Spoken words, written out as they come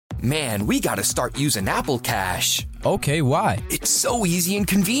Man, we gotta start using Apple Cash. Okay, why? It's so easy and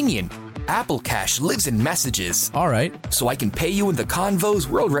convenient. Apple Cash lives in messages. All right. So I can pay you in the convos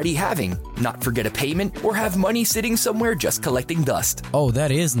we're already having, not forget a payment, or have money sitting somewhere just collecting dust. Oh, that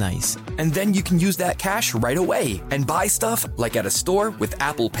is nice. And then you can use that cash right away and buy stuff like at a store with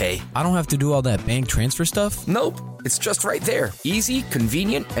Apple Pay. I don't have to do all that bank transfer stuff? Nope, it's just right there. Easy,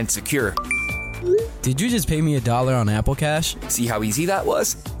 convenient, and secure. Did you just pay me $1 on Apple Cash? See how easy that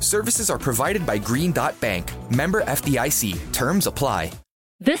was? Services are provided by Green Dot Bank. Member FDIC. Terms apply.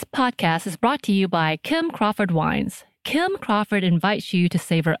 This podcast is brought to you by Kim Crawford Wines. Kim Crawford invites you to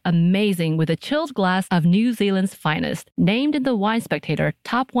savor amazing with a chilled glass of New Zealand's finest, named in the Wine Spectator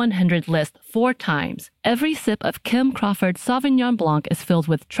Top 100 list 4 times. Every sip of Kim Crawford Sauvignon Blanc is filled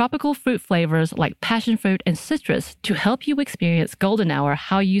with tropical fruit flavors like passion fruit and citrus to help you experience golden hour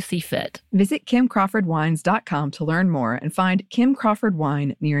how you see fit. Visit KimCrawfordWines.com to learn more and find Kim Crawford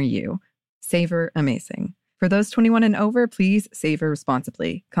Wine near you. Savor amazing. For those 21 and over, please savor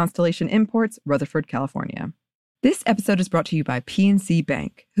responsibly. Constellation Imports, Rutherford, California. This episode is brought to you by PNC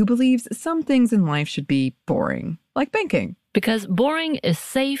Bank, who believes some things in life should be boring, like banking. Because boring is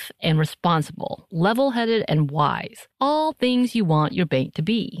safe and responsible, level-headed and wise. All things you want your bank to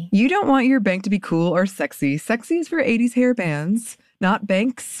be. You don't want your bank to be cool or sexy. Sexy is for 80s hair bands, not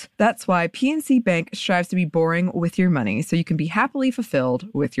banks. That's why PNC Bank strives to be boring with your money so you can be happily fulfilled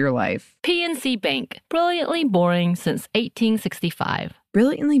with your life. PNC Bank, brilliantly boring since 1865.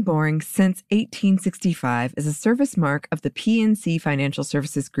 Brilliantly Boring Since 1865 is a service mark of the PNC Financial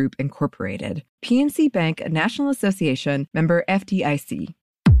Services Group, Incorporated. PNC Bank, a National Association, member FDIC.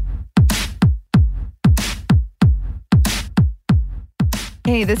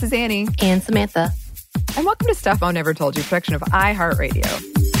 Hey, this is Annie. And Samantha. And welcome to Stuff Mom Never Told You, production of iHeartRadio.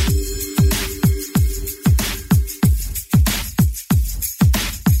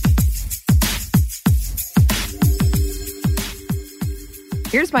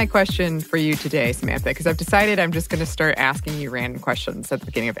 Here's my question for you today, Samantha, because I've decided I'm just going to start asking you random questions at the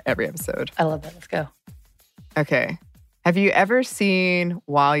beginning of every episode. I love that. Let's go. Okay. Have you ever seen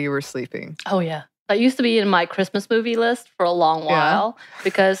While You Were Sleeping? Oh, yeah. That used to be in my Christmas movie list for a long while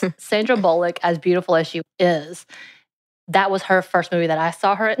because Sandra Bullock, as beautiful as she is, that was her first movie that I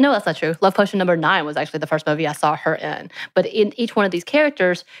saw her in. No, that's not true. Love Potion number 9 was actually the first movie I saw her in. But in each one of these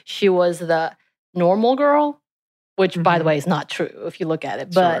characters, she was the normal girl, which, by the way, is not true if you look at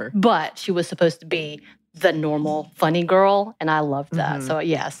it. But she was supposed to be the normal, funny girl, and I loved that. So,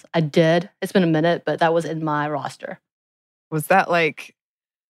 yes, I did. It's been a minute, but that was in my roster. Was that like...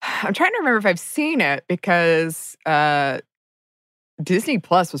 I'm trying to remember if I've seen it because Disney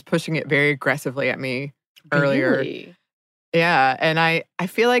Plus was pushing it very aggressively at me earlier. Really? Yeah, and I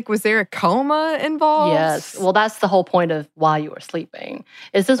feel like, was there a coma involved? Yes. Well, that's the whole point of While You Were Sleeping.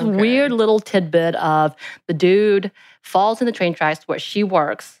 It's this weird little tidbit of the dude falls in the train tracks where she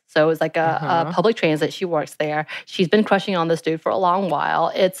works. So it's like a public transit. She works there. She's been crushing on this dude for a long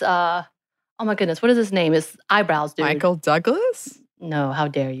while. It's, oh my goodness, what is his name? It's Eyebrows Dude. Michael Douglas? No, how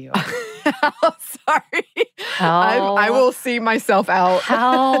dare you? Oh, sorry. I will see myself out.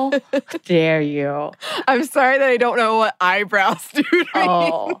 How dare you? I'm sorry that I don't know what Eyebrows Dude means.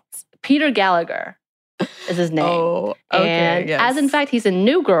 Oh, Peter Gallagher is his name. Oh, okay, and as in fact, he's a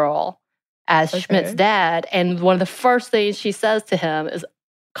New Girl as Schmidt's dad. And one of the first things she says to him is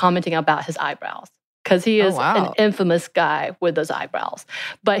commenting about his eyebrows because he is an infamous guy with those eyebrows.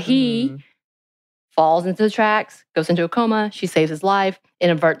 But he... falls into the tracks, goes into a coma. She saves his life,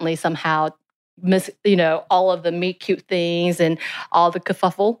 inadvertently somehow all of the meet cute things and all the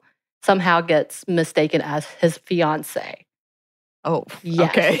kerfuffle somehow gets mistaken as his fiance. Oh, yes,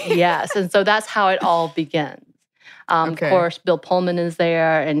 okay. Yes. And so that's how it all begins. Of course, Bill Pullman is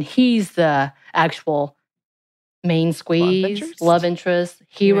there, and he's the actual main squeeze, love interest,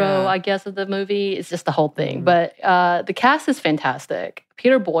 hero, I guess, of the movie. It's just the whole thing. But the cast is fantastic.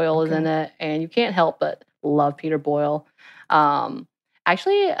 Peter Boyle is in it, and you can't help but love Peter Boyle.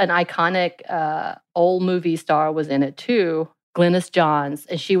 Actually, an iconic old movie star was in it too, Glynis Johns,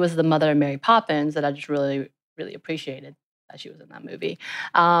 and she was the mother of Mary Poppins that I just really, really appreciated that she was in that movie.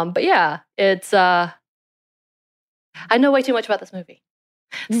 But yeah, it's... I know way too much about this movie.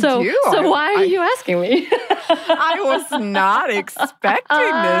 So why are you asking me? I was not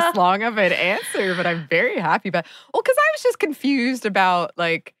expecting this long of an answer, but I'm very happy about it. Well, because I was just confused about,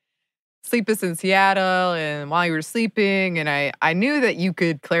 like, Sleepless in Seattle and While You Were Sleeping, and I knew that you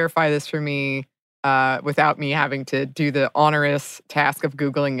could clarify this for me without me having to do the onerous task of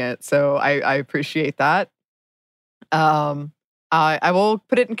Googling it, so I appreciate that. I will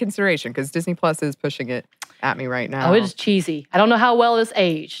put it in consideration, because Disney Plus is pushing it at me right now. Oh, it is cheesy. I don't know how well it's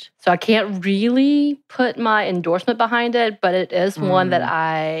aged, so I can't really put my endorsement behind it, but it is one that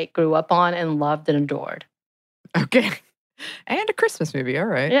I grew up on and loved and adored. Okay. And a Christmas movie, all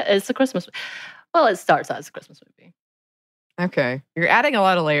right. Yeah, it's a Christmas. Well, it starts out as a Christmas movie. Okay. You're adding a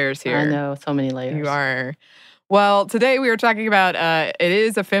lot of layers here. I know, so many layers. You are. Well, today we are talking about, it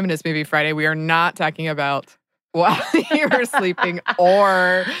is a Feminist Movie Friday. We are not talking about While You Were Sleeping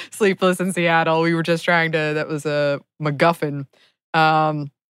or Sleepless in Seattle. We were just trying to, that was a MacGuffin.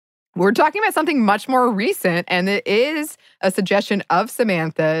 We're talking about something much more recent, and it is a suggestion of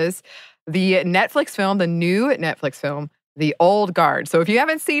Samantha's, the Netflix film, the new Netflix film, The Old Guard. So if you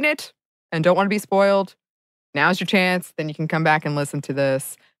haven't seen it and don't want to be spoiled, now's your chance. Then you can come back and listen to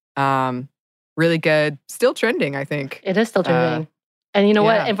this. Really good. Still trending, I think. It is still trending. And you know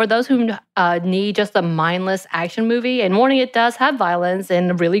what? And for those who need just a mindless action movie, and warning, it does have violence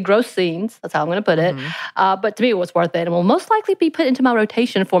and really gross scenes. That's how I'm going to put it. But to me, it was worth it and will most likely be put into my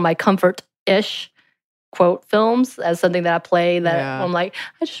rotation for my comfort-ish quote films as something that I play that I'm like,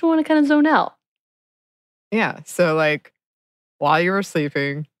 I just want to kind of zone out. Yeah. So like, While You Were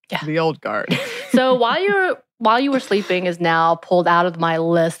Sleeping, The Old Guard. So While You Were Sleeping is now pulled out of my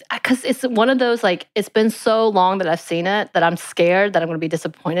list because it's one of those, like, it's been so long that I've seen it that I'm scared that I'm going to be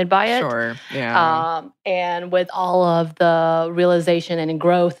disappointed by it. Sure, yeah. And with all of the realization and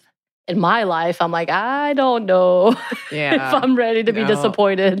growth in my life, I'm like, I don't know if I'm ready to be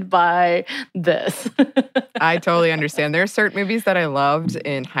disappointed by this. I totally understand. There are certain movies that I loved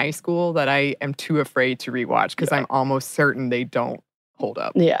in high school that I am too afraid to rewatch because I'm almost certain they don't hold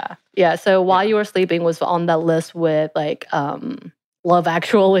up. Yeah. So While You Were Sleeping was on that list with like Love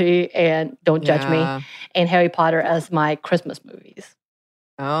Actually and Don't Judge Me and Harry Potter as my Christmas movies.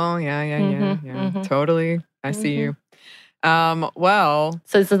 Oh, yeah. Totally. I see you. Well,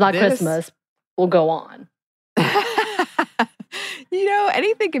 since it's not Christmas, we'll go on. You know,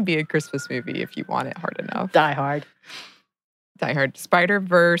 anything can be a Christmas movie if you want it hard enough. Die Hard.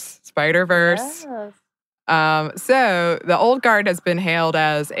 Spider-Verse. Yes. So The Old Guard has been hailed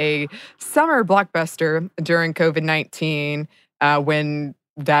as a summer blockbuster during COVID-19, when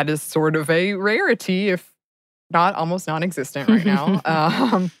that is sort of a rarity, if not almost non-existent right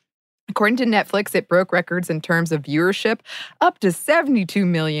now. According to Netflix, it broke records in terms of viewership, up to 72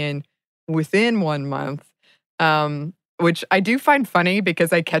 million within 1 month, which I do find funny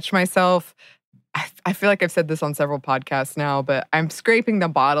because I catch myself. I feel like I've said this on several podcasts now, but I'm scraping the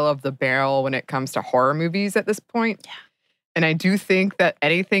bottom of the barrel when it comes to horror movies at this point. Yeah. And I do think that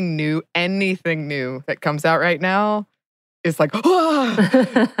anything new that comes out right now is like,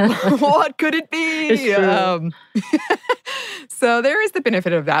 oh, what could it be? So there is the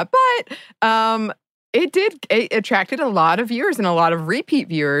benefit of that. But it attracted a lot of viewers and a lot of repeat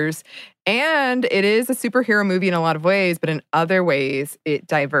viewers. And it is a superhero movie in a lot of ways, but in other ways, it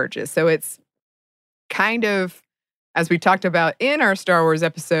diverges. So it's kind of, as we talked about in our Star Wars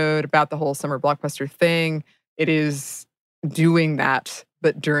episode about the whole summer blockbuster thing, it is doing that,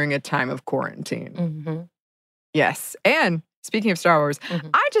 but during a time of quarantine. Yes. And speaking of Star Wars,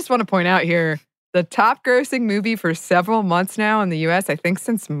 I just want to point out here, the top grossing movie for several months now in the US, I think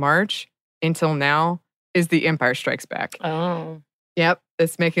since March until now, is The Empire Strikes Back. Oh. Yep.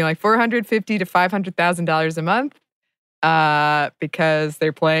 It's making like $450,000 to $500,000 a month. Because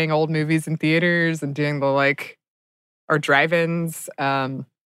they're playing old movies in theaters and doing or drive-ins.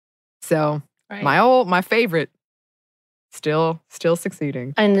 So my favorite, still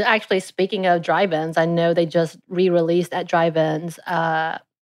succeeding. And actually, speaking of drive-ins, I know they just re-released at drive-ins Mad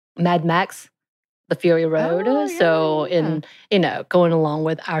Max, The Fury Road. Oh, yeah. So going along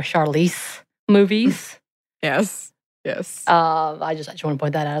with our Charlize movies. Yes. I just want to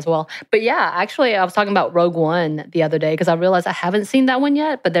point that out as well. But yeah, actually, I was talking about Rogue One the other day because I realized I haven't seen that one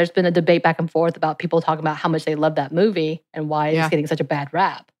yet, but there's been a debate back and forth about people talking about how much they love that movie and why it's getting such a bad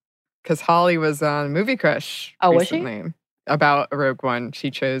rap. Because Holly was on Movie Crush recently. Was she? About Rogue One.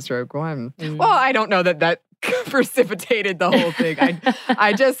 She chose Rogue One. Well, I don't know that precipitated the whole thing.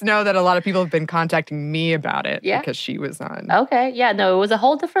 I just know that a lot of people have been contacting me about it because she was on. Okay. Yeah, no, it was a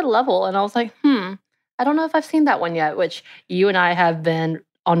whole different level. And I was like, I don't know if I've seen that one yet, which you and I have been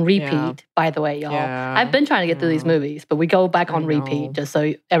on repeat, by the way, y'all. Yeah. I've been trying to get through these movies, but we go back on repeat just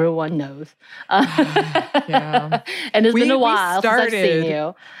so everyone knows. And it's been a while since I've seen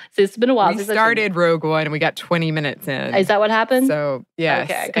you. So it's been a while since we started Rogue One and we got 20 minutes in. Is that what happened? So, yes.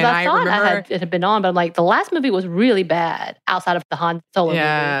 Okay, because I thought it had been on, but I'm like, the last movie was really bad outside of the Han Solo movie.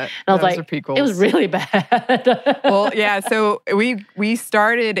 And I was like, it was really bad. Well, yeah, so we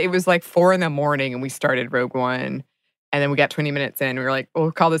started, it was like 4 a.m. and we started Rogue One. And then we got 20 minutes in. We were like,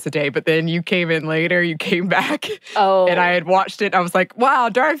 we'll call this a day. But then you came in later. You came back. Oh. And I had watched it. And I was like, wow,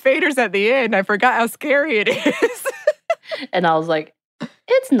 Darth Vader's at the end. I forgot how scary it is. And I was like,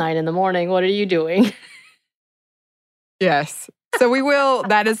 it's 9 a.m. What are you doing? Yes. So we will.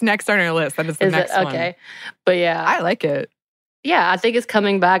 That is next on our list. That is the next one. Okay. But yeah. I like it. Yeah, I think it's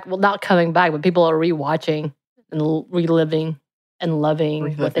coming back. Well, not coming back, but people are rewatching and reliving and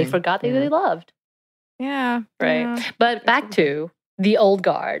loving what they forgot they really loved. Yeah. Right. Yeah. But back to The Old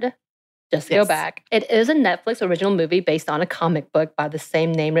Guard. Just to go back. It is a Netflix original movie based on a comic book by the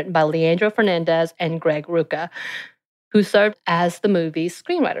same name written by Leandro Fernandez and Greg Rucka, who served as the movie's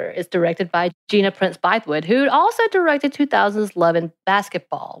screenwriter. It's directed by Gina Prince Bythewood, who also directed 2000's Love and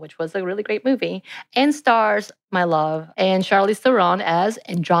Basketball, which was a really great movie, and stars my love and Charlize Theron as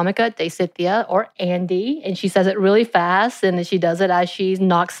Andromaca Desitia, or Andy. And she says it really fast, and she does it as she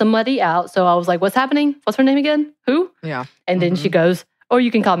knocks somebody out. So I was like, what's happening? What's her name again? Who? Yeah. And then she goes, or you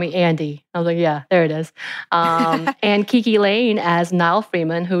can call me Andy. I was like, yeah, there it is. And Kiki Lane as Niall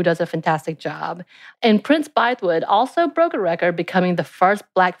Freeman, who does a fantastic job. And Prince Bythewood also broke a record, becoming the first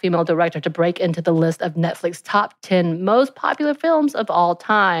Black female director to break into the list of Netflix top 10 most popular films of all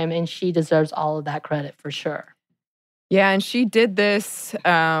time. And she deserves all of that credit for sure. Yeah, and she did this,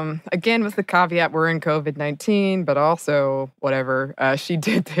 again, with the caveat we're in COVID-19, but also whatever. She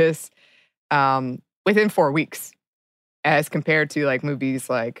did this within 4 weeks. As compared to like movies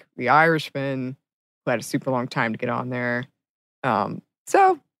like The Irishman, who had a super long time to get on there.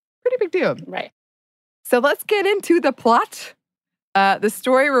 So, pretty big deal. Right. So let's get into the plot. The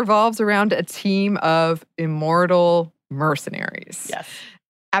story revolves around a team of immortal mercenaries. Yes.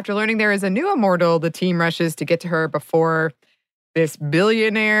 After learning there is a new immortal, the team rushes to get to her before this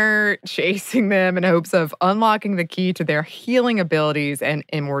billionaire chasing them in hopes of unlocking the key to their healing abilities and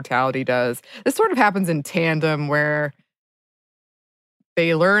immortality does. This sort of happens in tandem where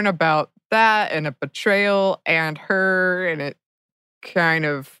they learn about that and a betrayal and her, and it kind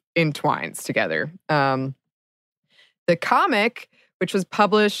of entwines together. The comic, which was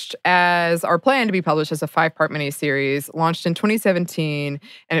published as, or planned to be published as a 5-part miniseries, launched in 2017,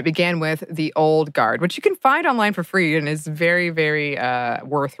 and it began with The Old Guard, which you can find online for free and is very, very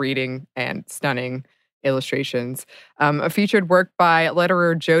worth reading and stunning illustrations. A featured work by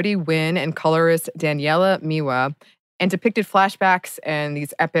letterer Jody Wynn and colorist Daniela Miwa, and depicted flashbacks and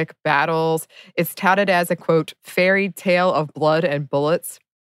these epic battles. It's touted as a, quote, fairy tale of blood and bullets.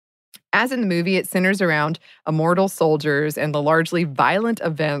 As in the movie, it centers around immortal soldiers and the largely violent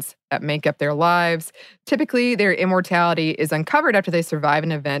events that make up their lives. Typically, their immortality is uncovered after they survive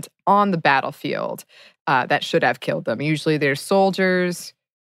an event on the battlefield that should have killed them. Usually, their soldiers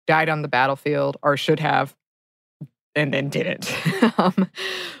died on the battlefield or should have, and then didn't.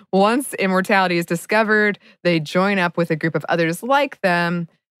 Once immortality is discovered, they join up with a group of others like them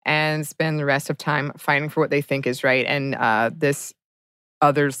and spend the rest of time fighting for what they think is right. And this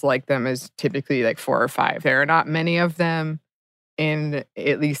others like them is typically like 4 or 5. There are not many of them,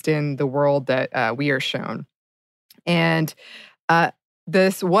 at least in the world that we are shown. And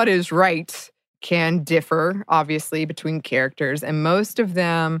this what is right can differ, obviously, between characters. And most of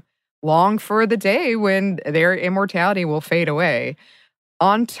them long for the day when their immortality will fade away.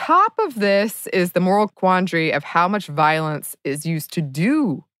 On top of this is the moral quandary of how much violence is used to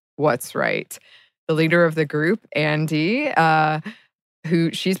do what's right. The leader of the group, Andy,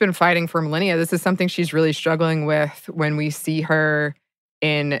 who she's been fighting for millennia, this is something she's really struggling with when we see her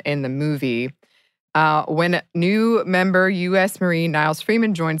in the movie. When new member U.S. Marine Niles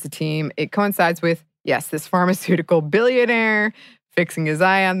Freeman joins the team, it coincides with, yes, this pharmaceutical billionaire fixing his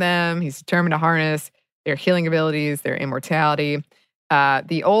eye on them. He's determined to harness their healing abilities, their immortality.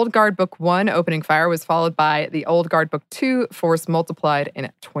 The Old Guard Book 1, Opening Fire, was followed by The Old Guard Book 2, Force Multiplied, in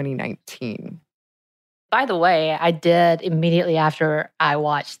 2019. By the way, I did immediately after I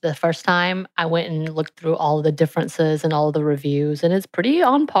watched the first time, I went and looked through all of the differences and all of the reviews, and it's pretty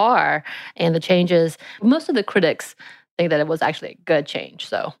on par. And the changes, most of the critics think that it was actually a good change.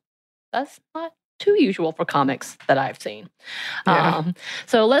 So that's not too usual for comics that I've seen. Yeah.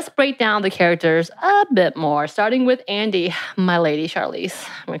 So let's break down the characters a bit more, starting with Andy, my lady Charlize.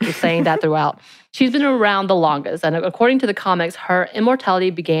 I keep saying that throughout. She's been around the longest, and according to the comics, her immortality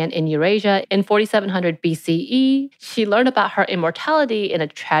began in Eurasia in 4700 BCE. She learned about her immortality in a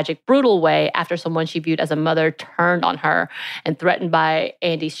tragic, brutal way after someone she viewed as a mother turned on her and threatened by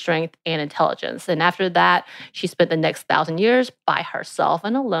Andy's strength and intelligence. And after that, she spent the next 1,000 years by herself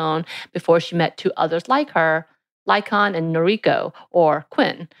and alone before she met 2 others like her, Lycon and Noriko, or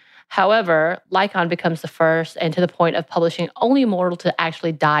Quinn. However, Lycon becomes the first and to the point of publishing only immortal to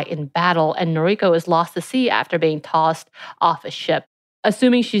actually die in battle, and Noriko is lost to sea after being tossed off a ship,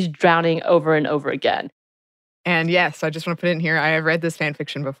 assuming she's drowning over and over again. And yes, I just want to put it in here. I have read this fan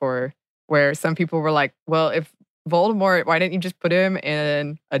fiction before where some people were like, well, if Voldemort, why didn't you just put him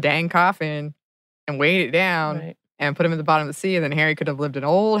in a dang coffin and weight it down and put him at the bottom of the sea, and then Harry could have lived an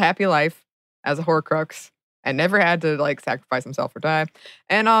old happy life as a Horcrux and never had to sacrifice himself or die.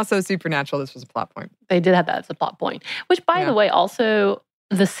 And also Supernatural, this was a plot point. They did have that as a plot point. Which, by the way, also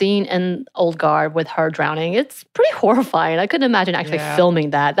the scene in Old Guard with her drowning, it's pretty horrifying. I couldn't imagine actually filming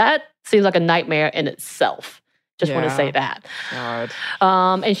that. That seems like a nightmare in itself. Just want to say that. God.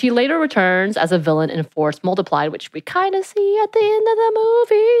 And she later returns as a villain in Force Multiplied, which we kind of see at the end of the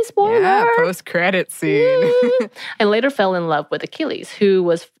movie. Spoiler. Yeah, post-credit scene. And later fell in love with Achilles, who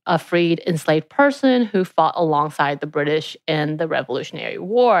was a freed, enslaved person who fought alongside the British in the Revolutionary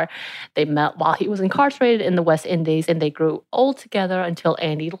War. They met while he was incarcerated in the West Indies, and they grew old together until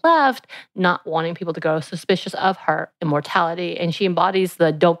Andy left, not wanting people to grow suspicious of her immortality. And she embodies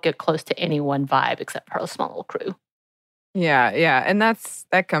the don't get close to anyone vibe, except for her small little crew. Yeah. And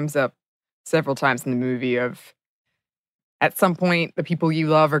that comes up several times in the movie of at some point the people you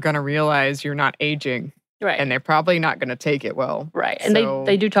love are going to realize you're not aging. Right. And they're probably not going to take it well. Right. And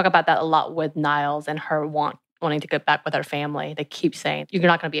they do talk about that a lot with Niles and her wanting to get back with her family. They keep saying, you're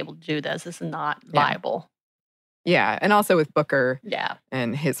not going to be able to do this. This is not viable. Yeah. And also with Booker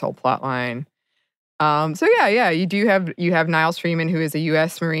and his whole plot line. You have Niles Freeman, who is a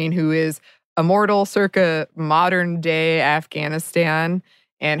U.S. Marine who is immortal circa modern day Afghanistan.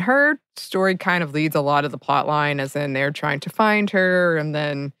 And her story kind of leads a lot of the plot line, as in they're trying to find her. And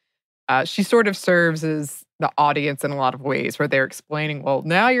then she sort of serves as the audience in a lot of ways where they're explaining, well,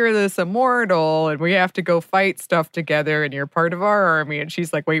 now you're this immortal and we have to go fight stuff together and you're part of our army. And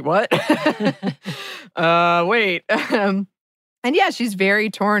she's like, wait, what? Wait. And yeah, she's very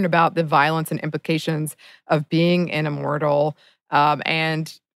torn about the violence and implications of being an immortal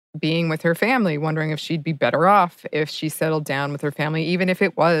and being with her family, wondering if she'd be better off if she settled down with her family, even if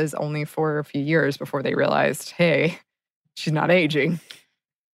it was only for a few years before they realized, hey, she's not aging.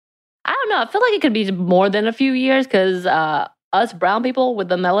 I don't know. I feel like it could be more than a few years because us brown people with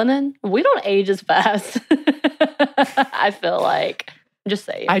the melanin, we don't age as fast. I feel like. I'm just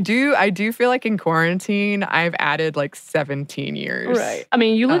saying. I do feel like in quarantine, I've added like 17 years. Right. I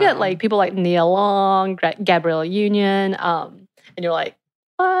mean, you look at like people like Nia Long, Gabrielle Union, and you're like,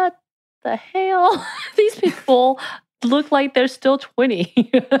 what the hell? These people look like they're still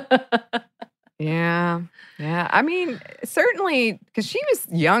 20. Yeah. I mean, certainly, because she was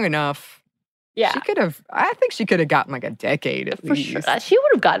young enough. Yeah. I think she could have gotten like a decade at least. For sure. She would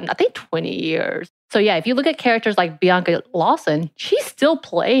have gotten, I think, 20 years. So yeah, if you look at characters like Bianca Lawson, she's still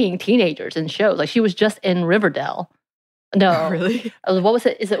playing teenagers in shows. Like she was just in Riverdale. No. Really? What was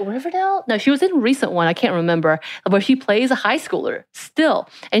it? Is it Riverdale? No, she was in a recent one. I can't remember. Where she plays a high schooler still.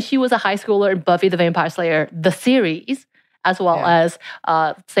 And she was a high schooler in Buffy the Vampire Slayer, the series, as well as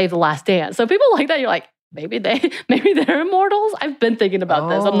Save the Last Dance. So people like that, you're like, maybe they're immortals? I've been thinking about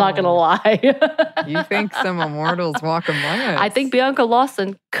this. I'm not going to lie. You think some immortals walk among us? I think Bianca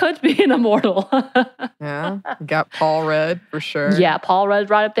Lawson could be an immortal. Yeah. You got Paul Rudd for sure. Yeah, Paul Rudd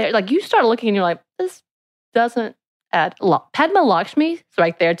right up there. Like you start looking and you're like, this doesn't add a lot. Padma Lakshmi's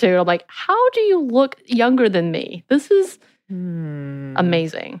right there too. I'm like, how do you look younger than me? This is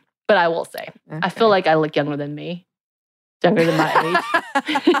amazing. But I will say, I feel like I look younger than me. Younger than my age.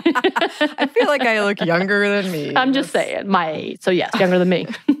 I feel like I look younger than me. I'm just saying, my age. So yes, younger than me.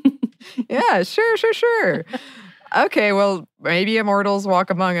 Yeah, sure. Okay, well, maybe immortals walk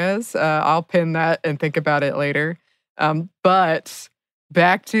among us. I'll pin that and think about it later. But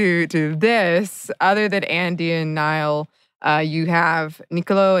back to this, other than Andy and Niall, you have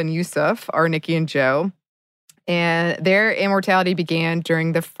Niccolo and Yusuf, or Nikki and Joe. And their immortality began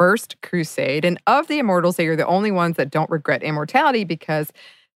during the First Crusade. And of the immortals, they are the only ones that don't regret immortality because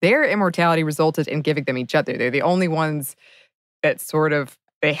their immortality resulted in giving them each other. They're the only ones that sort of,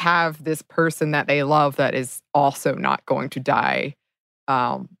 they have this person that they love that is also not going to die,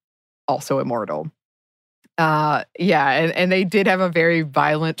 also immortal. And they did have a very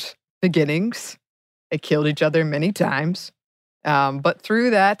violent beginnings. They killed each other many times. But through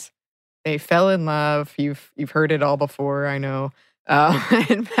that, they fell in love. You've heard it all before, I know.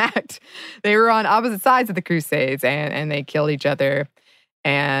 In fact, they were on opposite sides of the Crusades, and they killed each other.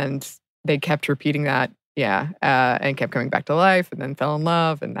 And they kept repeating that, and kept coming back to life, and then fell in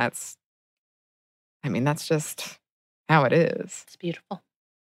love. And that's just how it is. It's beautiful.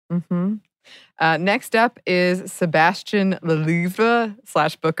 Mm-hmm. Next up is Sebastian Lelievre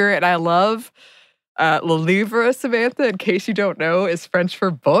 / Booker. And I love Lelievre, Samantha, in case you don't know, is French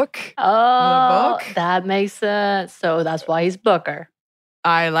for book. Oh, that makes sense. So that's why he's Booker.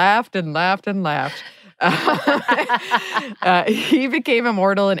 I laughed and laughed and laughed. He became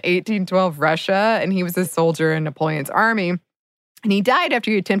immortal in 1812 Russia, and he was a soldier in Napoleon's army. And he died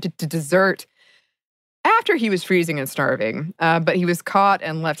after he attempted to desert after he was freezing and starving. But he was caught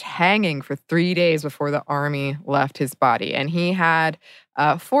and left hanging for 3 days before the army left his body. And he had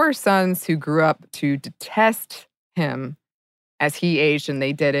 4 sons who grew up to detest him as he aged, and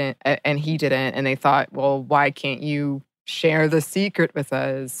they didn't, and he didn't. And they thought, well, why can't you share the secret with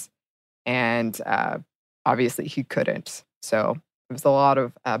us? And obviously he couldn't. So there was a lot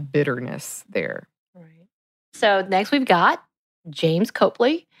of bitterness there. Right. So next we've got James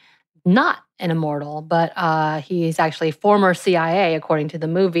Copley. Not an immortal, but he's actually former CIA, according to the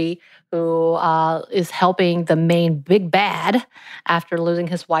movie, who is helping the main big bad after losing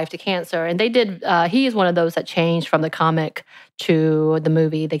his wife to cancer. And they did, he is one of those that changed from the comic to the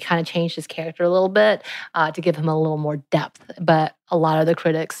movie. They kind of changed his character a little bit to give him a little more depth. But a lot of the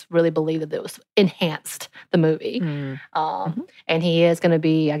critics really believe that it was enhanced the movie. And he is going to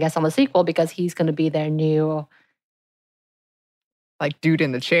be, I guess, on the sequel because he's going to be their new... like dude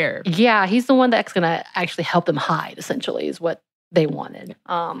in the chair. Yeah, he's the one that's going to actually help them hide, essentially, is what they wanted.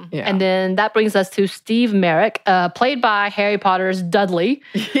 And then that brings us to Steve Merrick, played by Harry Potter's Dudley.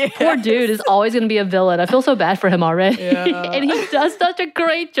 Yes. Poor dude is always going to be a villain. I feel so bad for him already. Yeah. And he does such a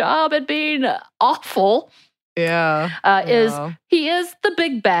great job at being awful. Yeah. He is the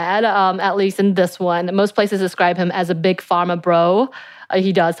big bad, at least in this one. Most places describe him as a big pharma bro.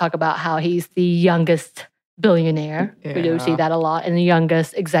 He does talk about how he's the youngest billionaire. Yeah. We do see that a lot, and the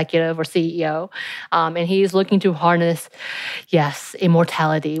youngest executive or CEO. And he's looking to harness,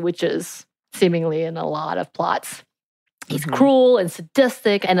 immortality, which is seemingly in a lot of plots. He's cruel and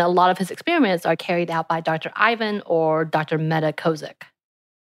sadistic, and a lot of his experiments are carried out by Dr. Ivan or Dr. Meta Kozik.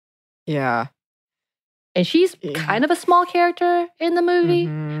 Yeah. And she's kind of a small character in the movie,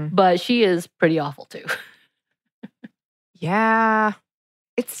 but she is pretty awful too. Yeah.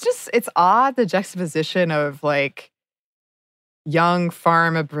 It's odd, the juxtaposition of like young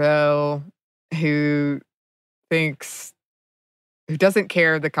pharma bro who doesn't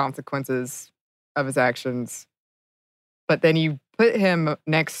care the consequences of his actions. But then you put him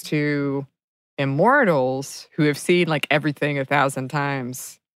next to immortals who have seen like everything 1,000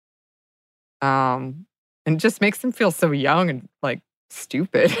 times. And it just makes them feel so young and like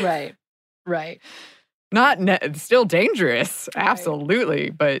stupid. Right. Still dangerous, absolutely,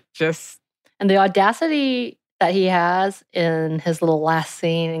 but just... And the audacity that he has in his little last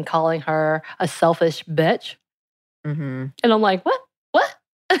scene in calling her a selfish bitch. And I'm like, what?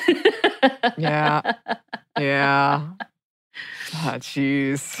 Yeah. Oh,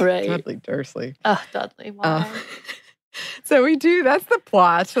 jeez. Right. Dudley Dursley. Oh, Dudley, why? That's the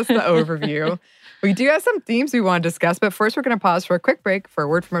plot, that's the overview. We do have some themes we want to discuss, but first we're going to pause for a quick break for a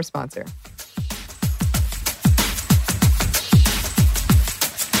word from our sponsor.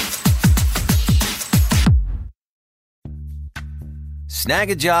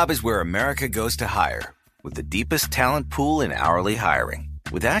 Snag a Job is where America goes to hire, with the deepest talent pool in hourly hiring.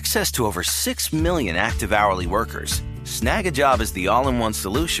 With access to over 6 million active hourly workers, Snag a Job is the all-in-one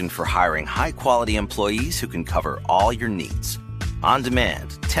solution for hiring high-quality employees who can cover all your needs. On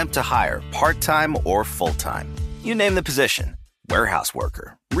demand, temp to hire, part-time or full-time. You name the position. Warehouse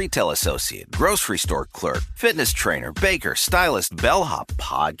worker, retail associate, grocery store clerk, fitness trainer, baker, stylist, bellhop,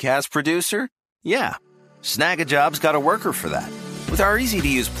 podcast producer. Yeah, Snag a Job's got a worker for that. With our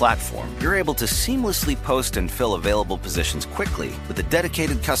easy-to-use platform, you're able to seamlessly post and fill available positions quickly with a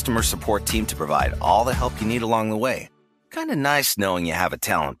dedicated customer support team to provide all the help you need along the way. Kind of nice knowing you have a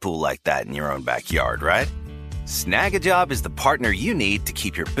talent pool like that in your own backyard, right? Snag a Job is the partner you need to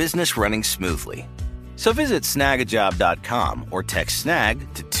keep your business running smoothly. So visit snagajob.com or text SNAG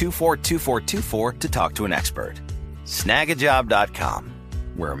to 242424 to talk to an expert. Snagajob.com,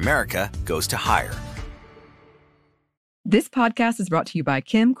 where America goes to hire. This podcast is brought to you by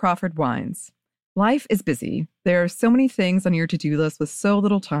Kim Crawford Wines. Life is busy. There are so many things on your to-do list with so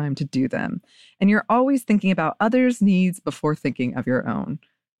little time to do them. And you're always thinking about others' needs before thinking of your own.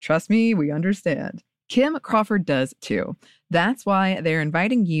 Trust me, we understand. Kim Crawford does too. That's why they're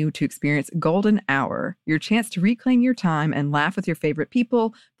inviting you to experience Golden Hour, your chance to reclaim your time and laugh with your favorite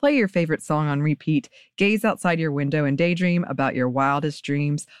people, play your favorite song on repeat, gaze outside your window and daydream about your wildest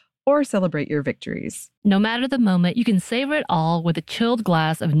dreams, or celebrate your victories. No matter the moment, you can savor it all with a chilled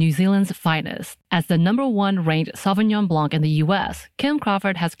glass of New Zealand's finest. As the #1 ranked Sauvignon Blanc in the U.S., Kim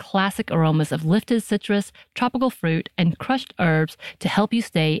Crawford has classic aromas of lifted citrus, tropical fruit, and crushed herbs to help you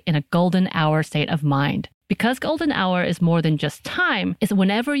stay in a golden hour state of mind. Because golden hour is more than just time, it's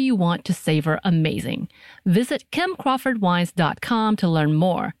whenever you want to savor amazing. Visit KimCrawfordWines.com to learn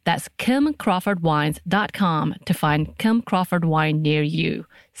more. That's KimCrawfordWines.com to find Kim Crawford wine near you.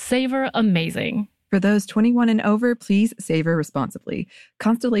 Savor amazing. For those 21 and over, please savor responsibly.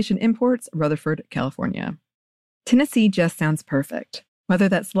 Constellation Imports, Rutherford, California. Tennessee just sounds perfect. Whether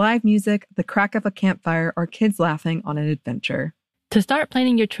that's live music, the crack of a campfire, or kids laughing on an adventure. To start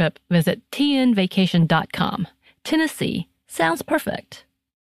planning your trip, visit tnvacation.com. Tennessee sounds perfect.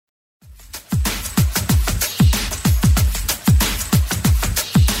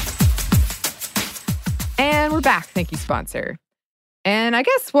 And we're back. Thank you, sponsor. And I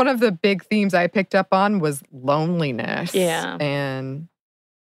guess one of the big themes I picked up on was loneliness. Yeah. And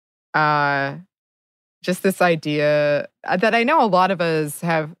just this idea that I know a lot of us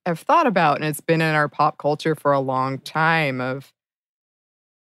have thought about, and it's been in our pop culture for a long time, of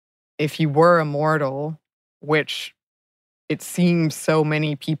if you were immortal, which it seems so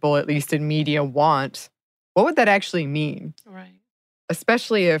many people, at least in media, want, what would that actually mean? Right.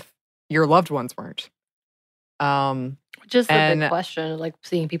 Especially if your loved ones weren't. Just the big question, like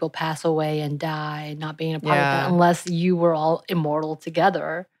seeing people pass away and die and not being a part of that unless you were all immortal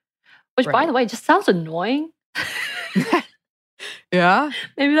together. Which, by the way, just sounds annoying. Yeah?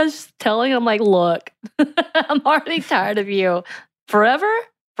 Maybe that's just telling them, like, look, I'm already tired of you. Forever?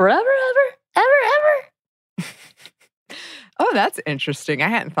 Forever, ever? Oh, that's interesting. I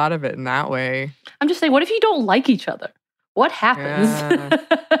hadn't thought of it in that way. I'm just saying, what if you don't like each other? What happens? Yeah,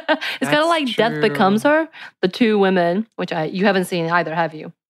 it's kind of like true. Death Becomes Her, the two women, which you haven't seen either, have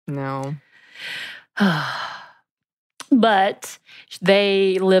you? No. But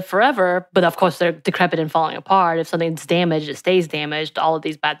they live forever, but of course they're decrepit and falling apart. If something's damaged, it stays damaged, all of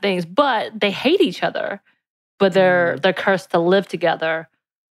these bad things. But they hate each other, but they're cursed to live together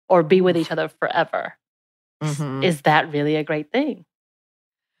or be with each other forever. Mm-hmm. Is that really a great thing?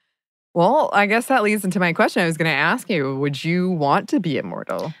 Well, I guess that leads into my question I was going to ask you. Would you want to be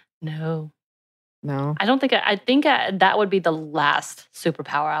immortal? No. No? I don't think, I think that would be the last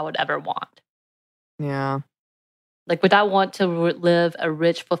superpower I would ever want. Yeah. Like, would I want to live a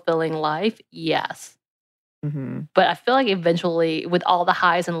rich, fulfilling life? Yes. Mm-hmm. But I feel like eventually, with all the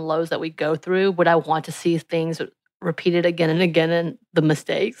highs and lows that we go through, would I want to see things repeated again and again and the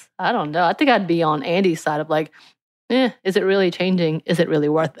mistakes? I don't know. I think I'd be on Andy's side of like, is it really changing? Is it really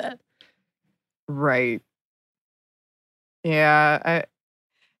worth it? Right. Yeah.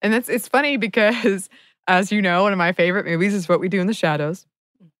 And it's funny because, as you know, one of my favorite movies is What We Do in the Shadows,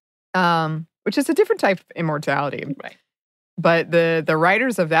 which is a different type of immortality. Right. But the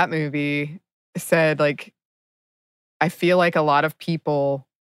writers of that movie said, like, I feel like a lot of people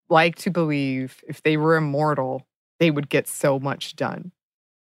like to believe if they were immortal, they would get so much done.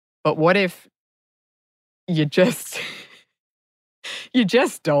 But what if you just... You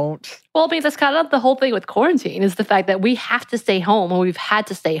just don't. Well, I mean, that's kind of the whole thing with quarantine is the fact that we have to stay home, and we've had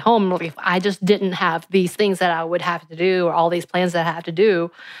to stay home. Like, if I just didn't have these things that I would have to do or all these plans that I have to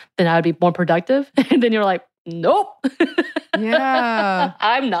do, then I would be more productive. And then you're like, nope. Yeah.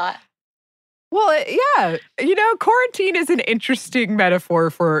 I'm not. Well, yeah. You know, quarantine is an interesting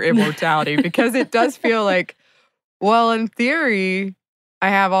metaphor for immortality because it does feel like, well, in theory, I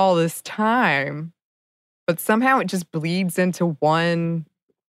have all this time. But somehow it just bleeds into one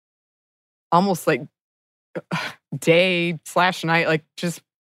almost like day/night, like just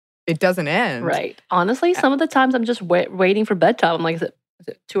it doesn't end. Right. Honestly, some of the times I'm just waiting for bedtime. I'm like, is it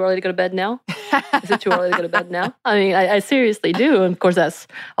too early to go to bed now? Is it too early to go to bed now? I mean, I seriously do. And of course, that's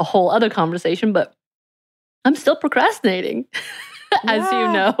a whole other conversation, but I'm still procrastinating, as you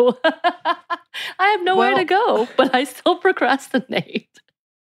know. I have nowhere to go, but I still procrastinate.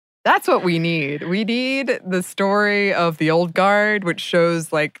 That's what we need. We need the story of the old guard, which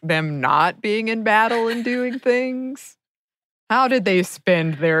shows like them not being in battle and doing things. How did they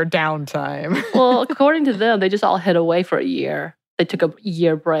spend their downtime? Well, according to them, they just all hid away for a year. They took a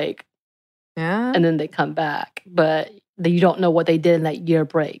year break. Yeah. And then they come back. But you don't know what they did in that year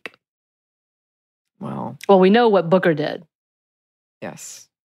break. Well, we know what Booker did. Yes.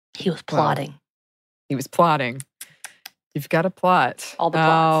 He was plotting. Well, he was plotting. You've got to plot. All the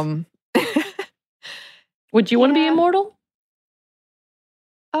plots. Would you want to be immortal?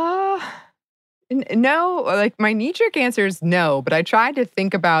 No. Like, my knee-jerk answer is no, but I tried to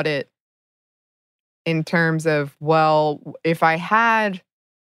think about it in terms of, well, if I had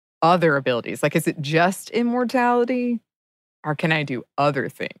other abilities? Like, is it just immortality? Or can I do other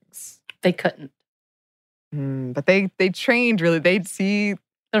things? They couldn't. But they trained really. They'd see...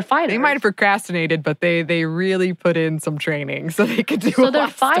 They're fighters. They might have procrastinated, but they really put in some training so they could do So they're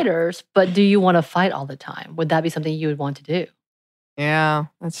fighters, but do you want to fight all the time? Would that be something you would want to do? Yeah,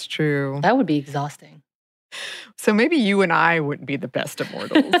 that's true. That would be exhausting. So maybe you and I wouldn't be the best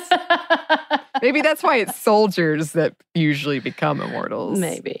immortals. Maybe that's why it's soldiers that usually become immortals.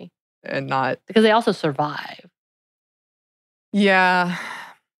 Maybe. And not... Because they also survive. Yeah.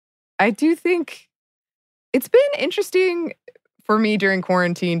 I do think it's been interesting for me during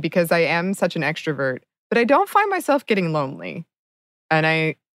quarantine because I am such an extrovert, but I don't find myself getting lonely. And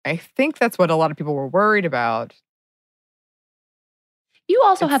I think that's what a lot of people were worried about. You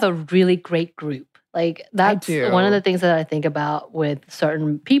also have a really great group. Like, that's one of the things that I think about with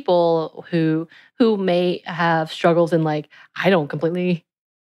certain people who may have struggles in, like, I don't completely...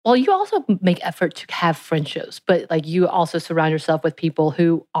 Well, you also make effort to have friendships, but like you also surround yourself with people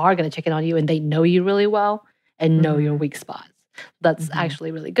who are going to check in on you and they know you really well and know your weak spots. That's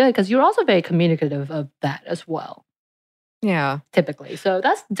actually really good because you're also very communicative of that as well. Yeah. Typically. So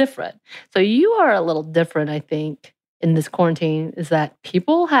that's different. So you are a little different, I think, in this quarantine, is that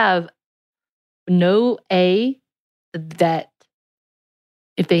people have that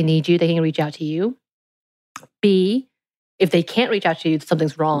if they need you, they can reach out to you. B, if they can't reach out to you,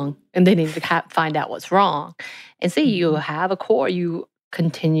 something's wrong and they need to find out what's wrong. And see, you have a core, you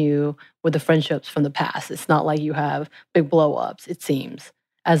continue with the friendships from the past. It's not like you have big blow-ups, it seems,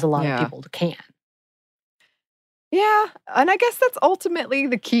 as a lot of people can. Yeah, and I guess that's ultimately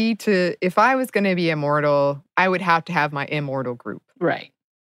the key to, if I was going to be immortal, I would have to have my immortal group. Right.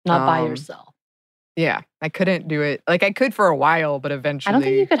 Not by yourself. Yeah, I couldn't do it. Like, I could for a while, but eventually... I don't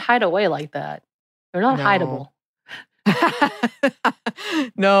think you could hide away like that. You're not hideable.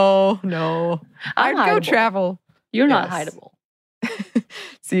 No. I'd go travel. You're not hideable.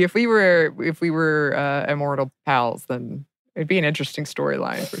 See, if we were immortal pals, then it'd be an interesting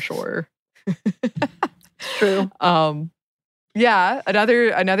storyline for sure. True. Yeah,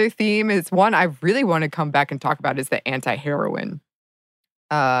 another theme is one I really want to come back and talk about is the anti-heroine.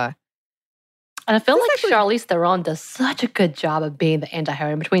 And I feel like Charlize Theron does such a good job of being the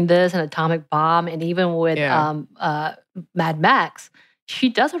anti-heroine between this and Atomic Bomb, and even with Mad Max. She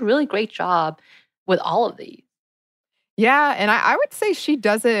does a really great job with all of these. Yeah, and I would say she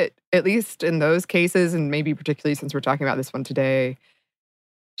does it, at least in those cases, and maybe particularly since we're talking about this one today,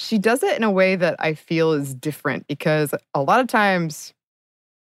 she does it in a way that I feel is different because a lot of times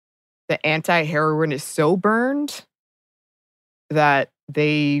the anti-heroine is so burned that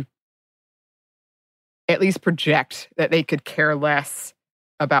they at least project that they could care less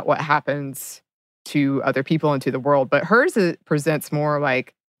about what happens to other people and to the world. But hers presents more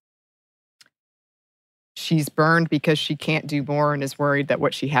like she's burned because she can't do more and is worried that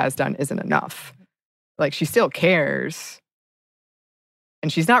what she has done isn't enough. Like, she still cares.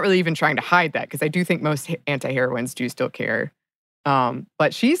 And she's not really even trying to hide that, because I do think most anti-heroines do still care.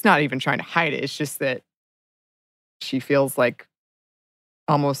 But she's not even trying to hide it. It's just that she feels like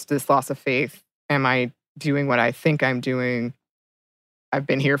almost this loss of faith. Am I doing what I think I'm doing? I've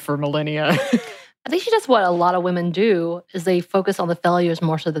been here for millennia. I think she does what a lot of women do, is they focus on the failures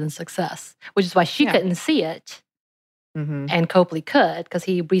more so than success, which is why she couldn't see it. And Copley could, because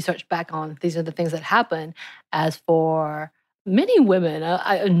he researched back on these are the things that happen. As for many women,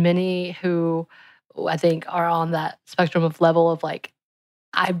 many who I think are on that spectrum of level of like,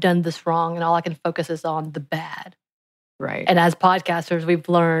 I've done this wrong and all I can focus is on the bad. Right. And as podcasters,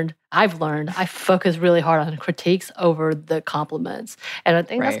 I've learned, I focus really hard on critiques over the compliments. And I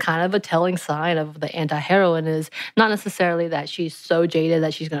think that's kind of a telling sign of the anti-heroine, is not necessarily that she's so jaded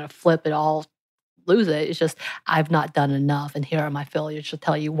that she's going to flip it all, lose it. It's just, I've not done enough and here are my failures to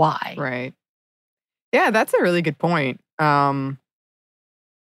tell you why. Right. Yeah, that's a really good point. And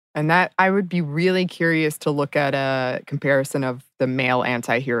that I would be really curious to look at a comparison of the male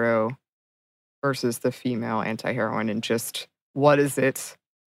anti-hero versus the female anti-heroine, and just what is it?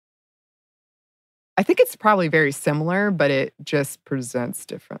 I think it's probably very similar, but it just presents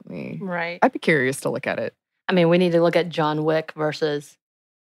differently. Right. I'd be curious to look at it. I mean, we need to look at John Wick versus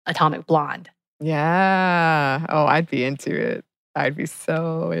Atomic Blonde. Yeah. Oh, I'd be into it. I'd be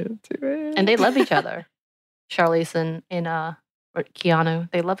so into it. And they love each other. Charlize and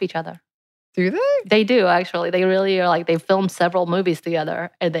Keanu, they love each other. Do they? They do, actually. They really are like, they filmed several movies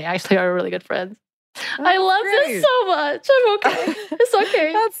together and they actually are really good friends. I love this so much. I'm okay. It's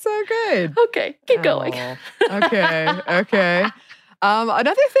okay. That's so good. Okay, keep going. Okay.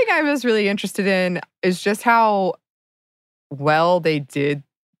 Another thing I was really interested in is just how well they did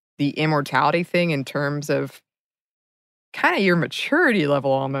the immortality thing in terms of kind of your maturity level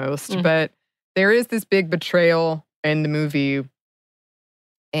almost. But there is this big betrayal in the movie.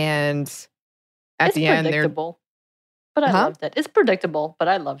 And at the end, predictable, but I loved it. It's predictable, but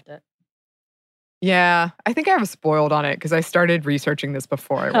I loved it. Yeah, I think I was spoiled on it because I started researching this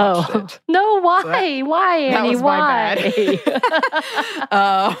before I watched it. No, why? Why, Annie? That was why? My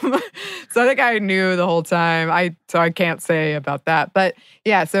bad. So I think I knew the whole time. So I can't say about that. But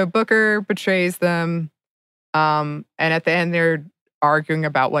yeah, so Booker betrays them. And at the end, they're arguing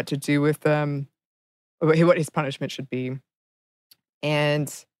about what to do with them, what his punishment should be.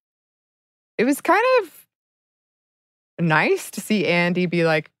 And it was kind of nice to see Andy be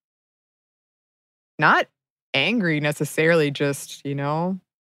like, not angry necessarily, just,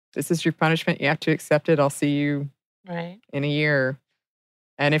 this is your punishment. You have to accept it. I'll see you in a year.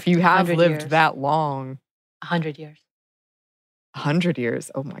 And if you have lived that long. 100 years. 100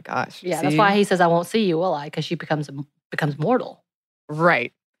 years. Oh my gosh. Yeah, that's why he says, I won't see you, will I? Because she becomes mortal.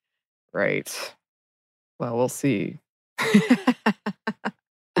 Right. Well, we'll see.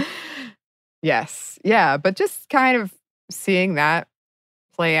 Yes. Yeah. But just kind of seeing that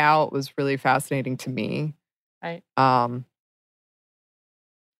play out was really fascinating to me. Right. And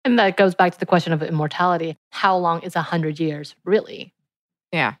that goes back to the question of immortality. How long is 100 years, really?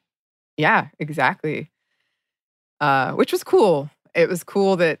 Yeah. Yeah, exactly. Which was cool. It was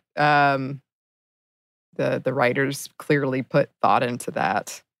cool that the writers clearly put thought into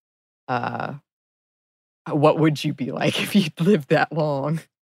that. What would you be like if you lived that long?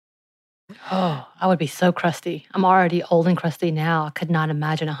 Oh, I would be so crusty. I'm already old and crusty now. I could not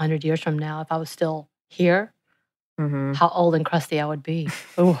imagine 100 years from now if I was still here, how old and crusty I would be.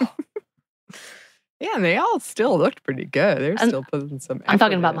 Oh. Yeah, and they all still looked pretty good. They're still putting some effort I'm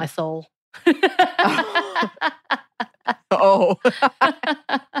talking about in. my soul. Oh.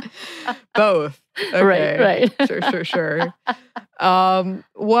 Both. Okay. Right. Sure.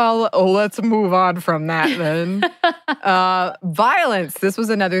 Well, let's move on from that then. Violence. This was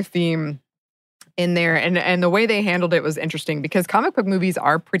another theme in there. And the way they handled it was interesting because comic book movies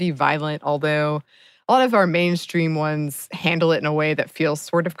are pretty violent, although a lot of our mainstream ones handle it in a way that feels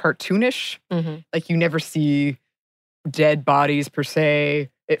sort of cartoonish. Like you never see dead bodies per se.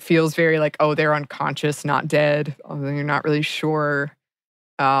 It feels very like, oh, they're unconscious, not dead, although you're not really sure.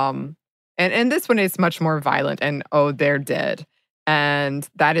 And this one is much more violent and, oh, they're dead. And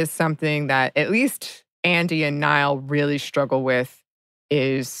that is something that at least Andy and Niall really struggle with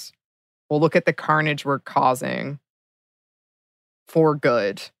is, well, look at the carnage we're causing for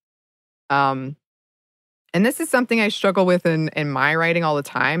good. And this is something I struggle with in my writing all the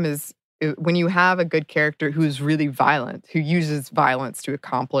time is when you have a good character who's really violent, who uses violence to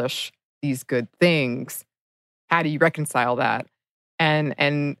accomplish these good things, how do you reconcile that?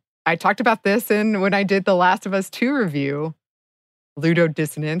 And I talked about this when I did the Last of Us 2 review,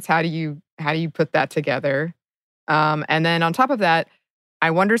 ludodissonance. How do you put that together? And then on top of that,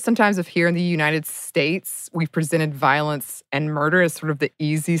 I wonder sometimes if here in the United States, we've presented violence and murder as sort of the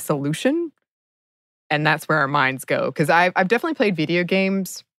easy solution. And that's where our minds go. Because I've definitely played video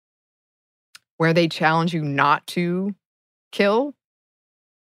games where they challenge you not to kill.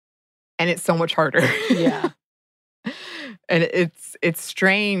 And it's so much harder. Yeah. And it's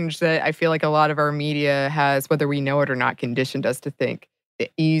strange that I feel like a lot of our media has, whether we know it or not, conditioned us to think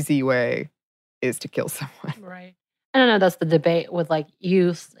the easy way is to kill someone. Right. And I know that's the debate with like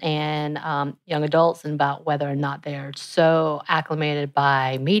youth and young adults and about whether or not they're so acclimated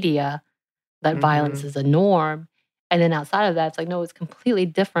by media that violence is a norm. And then outside of that, it's like, no, it's completely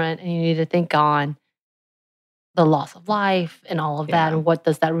different. And you need to think on the loss of life and all of that. And what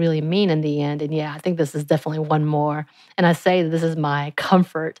does that really mean in the end? And yeah, I think this is definitely one more. And I say this is my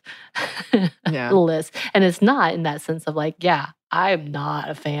comfort list. And it's not in that sense of like, yeah, I'm not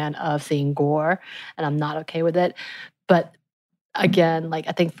a fan of seeing gore and I'm not okay with it. But again, like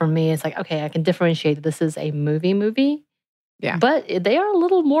I think for me, it's like, okay, I can differentiate that this is a movie. Yeah. But they are a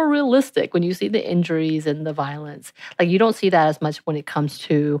little more realistic when you see the injuries and the violence. Like you don't see that as much when it comes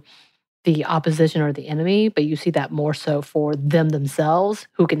to the opposition or the enemy, but you see that more so for them themselves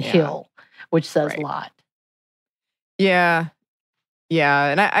who can heal, which says a lot. Yeah. Yeah.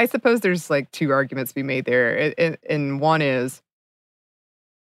 And I suppose there's like two arguments to be made there. And one is,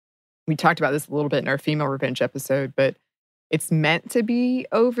 we talked about this a little bit in our female revenge episode, but it's meant to be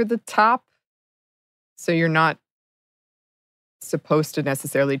over the top. So you're not supposed to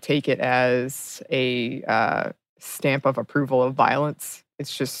necessarily take it as a stamp of approval of violence.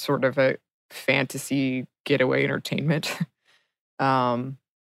 It's just sort of a fantasy getaway entertainment. And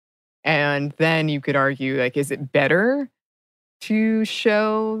then you could argue, like, is it better to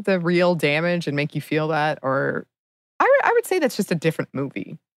show the real damage and make you feel that, or I would say that's just a different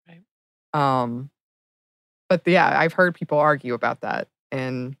movie. Right. But yeah, I've heard people argue about that,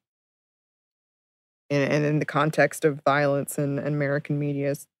 and in the context of violence in American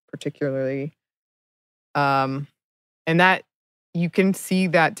media, particularly, and that you can see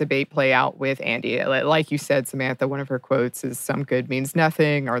that debate play out with Andy. Like you said, Samantha, one of her quotes is, "Some good means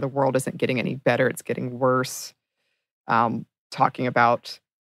nothing," or "The world isn't getting any better; it's getting worse." Talking about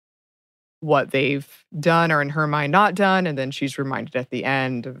what they've done, or in her mind, not done. And then she's reminded at the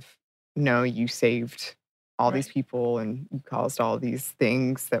end of, no, you saved all these people and you caused all these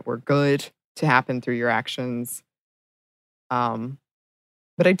things that were good to happen through your actions. But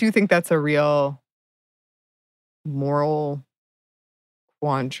I do think that's a real moral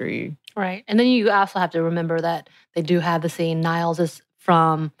quandary. Right. And then you also have to remember that they do have the scene. Niles is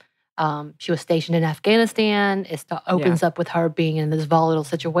from... she was stationed in Afghanistan. It opens up with her being in this volatile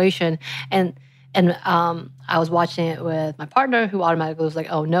situation. And I was watching it with my partner, who automatically was like,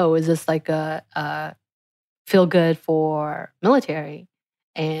 oh no, is this like a feel good for military?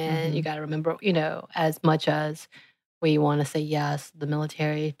 And you got to remember, as much as we want to say, yes, the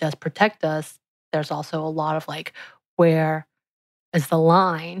military does protect us, there's also a lot of like, where is the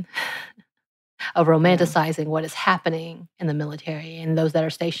line of romanticizing what is happening in the military and those that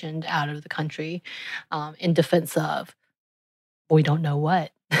are stationed out of the country in defense of, we don't know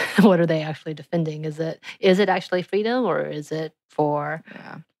what. What are they actually defending? Is it actually freedom, or is it for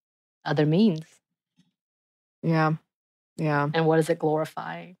other means? Yeah. Yeah. And what is it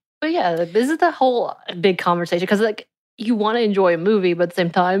glorifying? But yeah, this is the whole big conversation, because like you want to enjoy a movie, but at the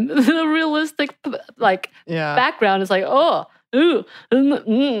same time, the realistic background is like, oh, ooh.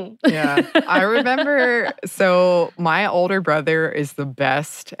 Yeah. I remember, so my older brother is the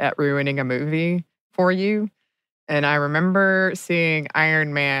best at ruining a movie for you. And I remember seeing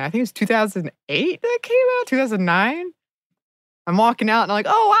Iron Man, I think it was 2008 that came out, 2009. I'm walking out and I'm like,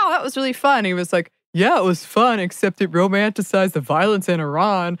 oh, wow, that was really fun. He was like, yeah, it was fun, except it romanticized the violence in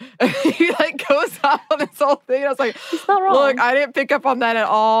Iran. And he like goes off on this whole thing. And I was like, he's not wrong. Look, I didn't pick up on that at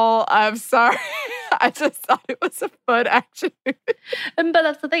all. I'm sorry. I just thought it was a fun action movie. But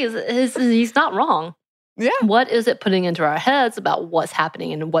that's the thing, is he's not wrong. Yeah. What is it putting into our heads about what's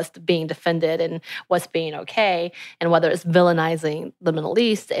happening and what's being defended and what's being okay, and whether it's villainizing the Middle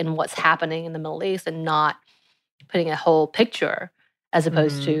East and what's happening in the Middle East, and not putting a whole picture as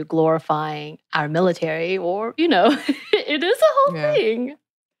opposed to glorifying our military, or, it is a whole thing.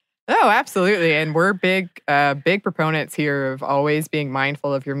 Oh, absolutely. And we're big proponents here of always being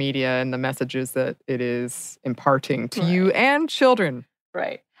mindful of your media and the messages that it is imparting to you and children.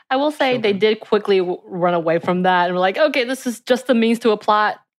 Right. I will say they did quickly run away from that and were like, okay, this is just the means to a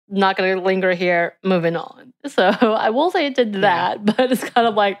plot. Not going to linger here. Moving on. So I will say it did that, but it's kind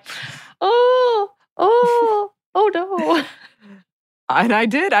of like, oh no. And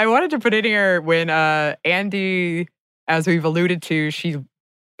I wanted to put in here when Andy, as we've alluded to, she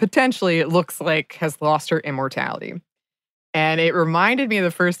potentially, it looks like, has lost her immortality. And it reminded me of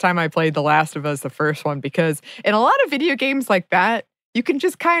the first time I played The Last of Us, the first one, because in a lot of video games like that, you can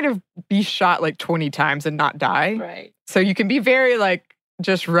just kind of be shot like 20 times and not die. Right. So you can be very like,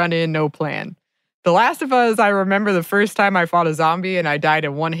 just run in, no plan. The Last of Us, I remember the first time I fought a zombie and I died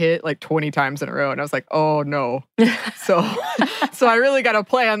in one hit like 20 times in a row. And I was like, oh no. So I really got to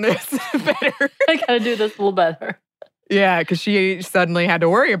plan this better. I got to do this a little better. Yeah, because she suddenly had to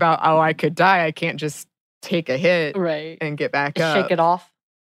worry about, I could die. I can't just take a hit and get back up. Shake it off.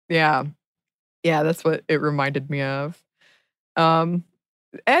 Yeah. Yeah, that's what it reminded me of. And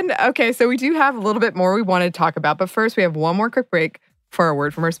okay, so we do have a little bit more we want to talk about, but first we have one more quick break for a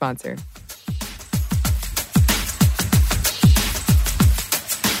word from our sponsor.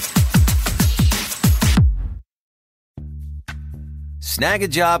 Snag a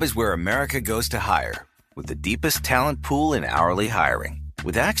Job is where America goes to hire, with the deepest talent pool in hourly hiring.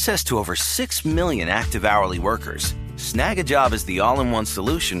 With access to over 6 million active hourly workers, Snag a Job is the all-in-one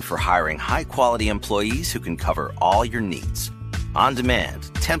solution for hiring high-quality employees who can cover all your needs. On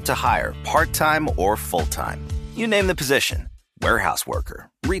demand, temp to hire, part-time or full-time. You name the position. Warehouse worker,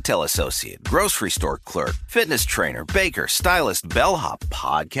 retail associate, grocery store clerk, fitness trainer, baker, stylist, bellhop,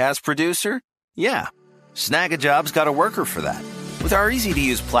 podcast producer. Yeah, Snag a Job's got a worker for that. With our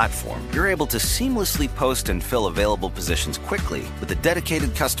easy-to-use platform, you're able to seamlessly post and fill available positions quickly with a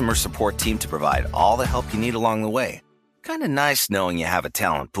dedicated customer support team to provide all the help you need along the way. Kind of nice knowing you have a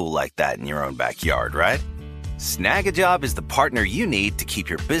talent pool like that in your own backyard, right? Snag a Job is the partner you need to keep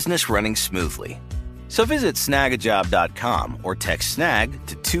your business running smoothly. So visit snagajob.com or text snag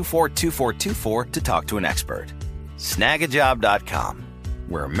to 242424 to talk to an expert. Snagajob.com,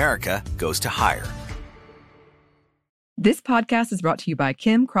 where America goes to hire. This podcast is brought to you by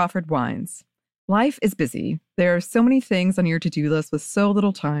Kim Crawford Wines. Life is busy. There are so many things on your to-do list with so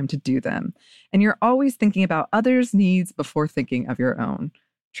little time to do them. And you're always thinking about others' needs before thinking of your own.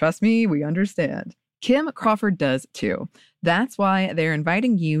 Trust me, we understand. Kim Crawford does too. That's why they're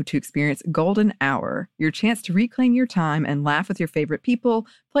inviting you to experience Golden Hour, your chance to reclaim your time and laugh with your favorite people,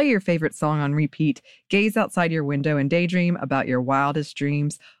 play your favorite song on repeat, gaze outside your window and daydream about your wildest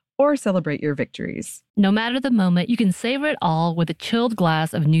dreams, or celebrate your victories. No matter the moment, you can savor it all with a chilled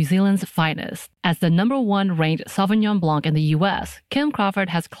glass of New Zealand's finest. As the #1 ranked Sauvignon Blanc in the U.S., Kim Crawford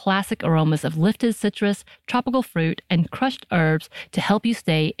has classic aromas of lifted citrus, tropical fruit, and crushed herbs to help you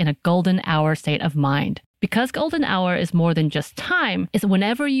stay in a golden hour state of mind. Because golden hour is more than just time, it's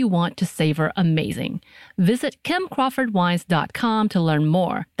whenever you want to savor amazing. Visit KimCrawfordWines.com to learn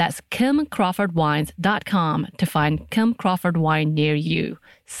more. That's KimCrawfordWines.com to find Kim Crawford wine near you.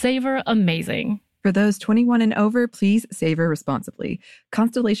 Savor amazing. For those 21 and over, please savor responsibly.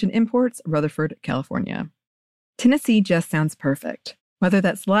 Constellation Imports, Rutherford, California. Tennessee just sounds perfect. Whether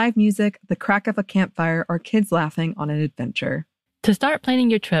that's live music, the crack of a campfire, or kids laughing on an adventure. To start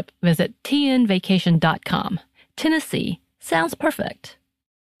planning your trip, visit tnvacation.com. Tennessee sounds perfect.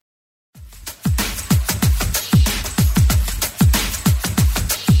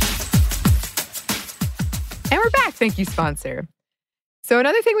 And we're back. Thank you, sponsor. So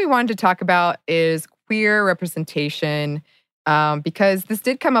another thing we wanted to talk about is queer representation, because this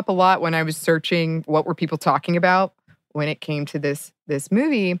did come up a lot when I was searching what were people talking about when it came to this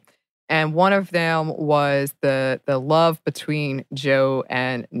movie. And one of them was the love between Joe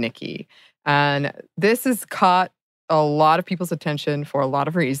and Nikki. And this has caught a lot of people's attention for a lot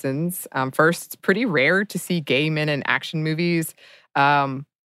of reasons. First, it's pretty rare to see gay men in action movies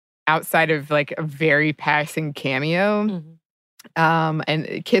outside of like a very passing cameo. Mm-hmm.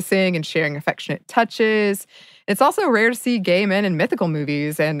 And kissing and sharing affectionate touches. It's also rare to see gay men in mythical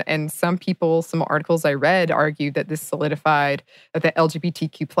movies. And some articles I read argued that this solidified that the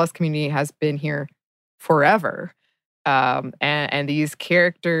LGBTQ plus community has been here forever. And these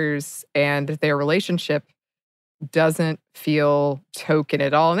characters and their relationship doesn't feel token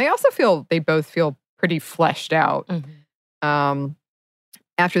at all. And they both feel pretty fleshed out. Mm-hmm.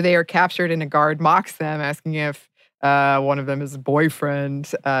 After they are captured and a guard mocks them, asking if one of them is a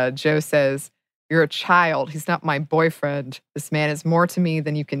boyfriend, Joe says, "You're a child. He's not my boyfriend. This man is more to me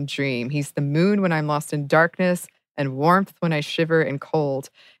than you can dream. He's the moon when I'm lost in darkness and warmth when I shiver in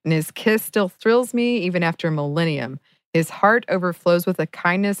cold. And his kiss still thrills me even after a millennium. His heart overflows with a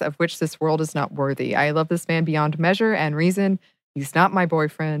kindness of which this world is not worthy. I love this man beyond measure and reason. He's not my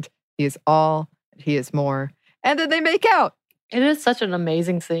boyfriend. He is all. He is more." And then they make out. It is such an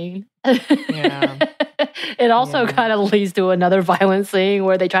amazing scene. Yeah. It also kind of leads to another violent scene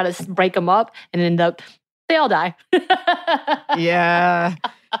where they try to break them up and end up, they all die. Yeah.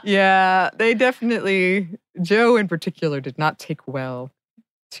 They definitely, Joe in particular, did not take well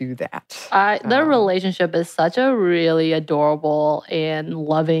to that. Their relationship is such a really adorable and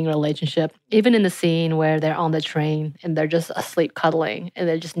loving relationship. Even in the scene where they're on the train and they're just asleep cuddling and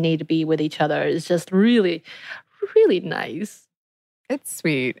they just need to be with each other. It's just really, really nice. It's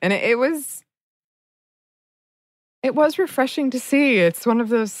sweet. And it was refreshing to see. It's one of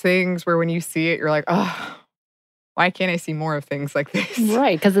those things where when you see it, you're like, oh, why can't I see more of things like this?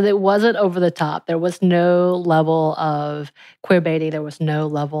 Right, because it wasn't over the top. There was no level of queerbaiting. There was no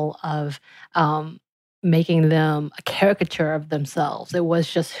level of making them a caricature of themselves. It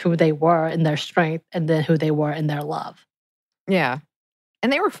was just who they were in their strength and then who they were in their love. Yeah.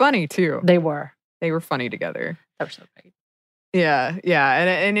 And they were funny, too. They were. They were funny together. They were so great. Yeah.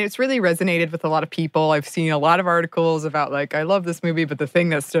 And it's really resonated with a lot of people. I've seen a lot of articles about, like, I love this movie, but the thing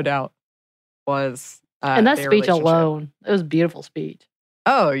that stood out was and that speech alone, it was a beautiful speech.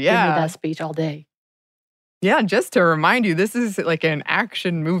 Oh, yeah. Give me that speech all day. Yeah, just to remind you, this is like an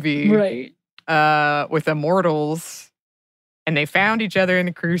action movie. Right. With immortals. And they found each other in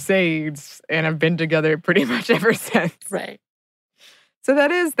the Crusades and have been together pretty much ever since. Right. So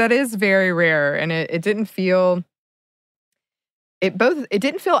that is very rare. And it didn't feel... It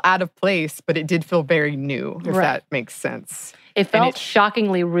didn't feel out of place, but it did feel very new, if that makes sense. It felt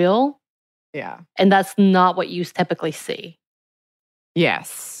shockingly real. Yeah. And that's not what you typically see.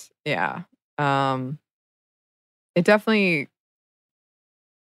 Yes. Yeah. It definitely,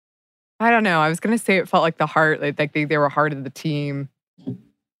 I don't know. I was going to say it felt like the heart, like they were heart of the team.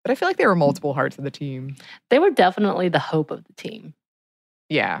 But I feel like there were multiple hearts of the team. They were definitely the hope of the team.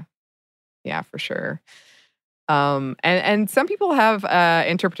 Yeah. Yeah, for sure. And some people have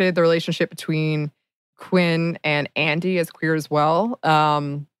interpreted the relationship between Quinn and Andy as queer as well.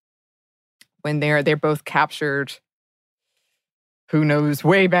 When they're both captured, who knows,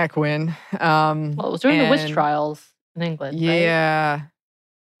 way back when. Well, it was during the witch trials in England. Yeah. Right?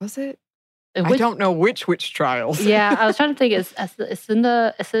 Was it? I don't know which witch trials. Yeah, I was trying to think.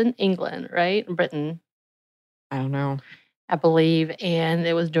 It's in England, right? In Britain. I don't know. I believe, and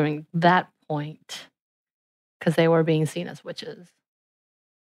it was during that point because they were being seen as witches.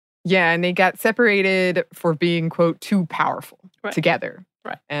 Yeah, and they got separated for being, quote, too powerful together.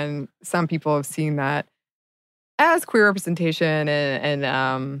 Right. And some people have seen that as queer representation,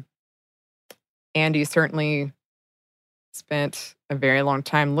 and Andy certainly spent a very long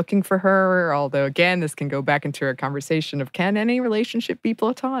time looking for her, although, again, this can go back into a conversation of can any relationship be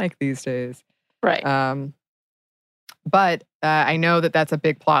platonic these days? Right. But I know that that's a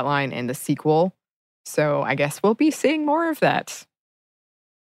big plot line in the sequel, so I guess we'll be seeing more of that.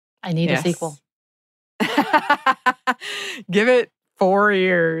 I need a sequel. Give it 4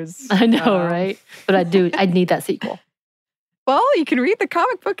 years. I know, right? But I need that sequel. Well, you can read the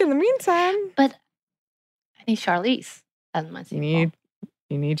comic book in the meantime. But I need Charlize as my sequel.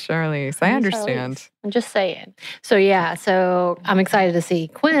 You need Charlize. I understand. Charlize. I'm just saying. So yeah, I'm excited to see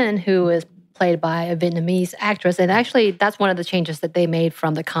Quinn, who is played by a Vietnamese actress. And actually, that's one of the changes that they made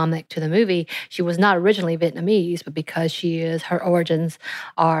from the comic to the movie. She was not originally Vietnamese, but because her origins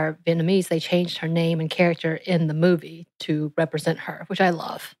are Vietnamese, they changed her name and character in the movie to represent her, which I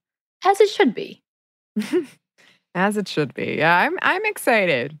love, as it should be. As it should be. Yeah, I'm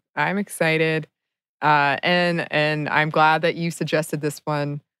excited. I'm excited. And I'm glad that you suggested this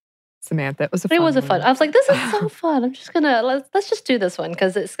one, Samantha. It was a fun one. I was like, this is so fun. I'm just gonna let's just do this one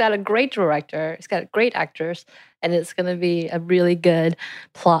because it's got a great director, it's got great actors, and it's gonna be a really good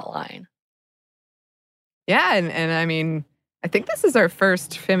plot line. Yeah, and I mean, I think this is our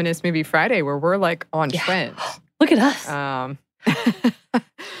first Feminist Movie Friday where we're like on trend. Look at us.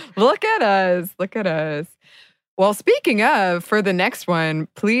 Look at us. Look at us. Well, speaking of, for the next one,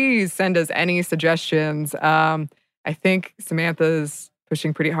 please send us any suggestions. I think Samantha's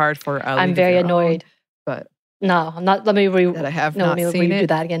pushing pretty hard for I'm very annoyed. But no, I'm not. Let me that I have not seen it. Do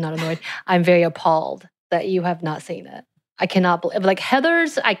that again. Not annoyed. I'm very appalled that you have not seen it. I cannot believe. Like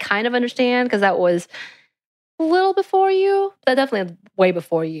Heather's, I kind of understand because that was a little before you. That definitely way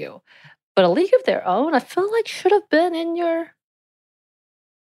before you. But A League of Their Own, I feel like should have been in your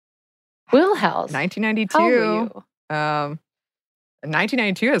wheelhouse. 1992. How old were you?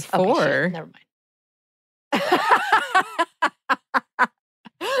 1992 is 4. Okay, shit. Never mind.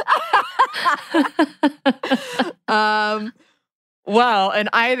 Well, in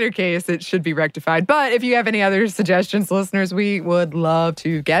either case, it should be rectified. But if you have any other suggestions, listeners, we would love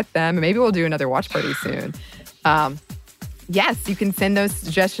to get them. Maybe we'll do another watch party soon. Yes, you can send those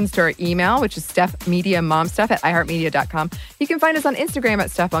suggestions to our email, which is stuffmediamomstuff@iheartmedia.com. You can find us on Instagram at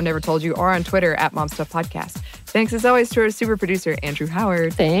Stuff Mom Never Told You or on Twitter at MomStuffPodcast. Thanks as always to our super producer, Andrew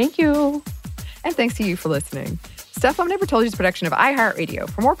Howard. Thank you. And thanks to you for listening. Stuff Mom Never Told You is a production of iHeartRadio.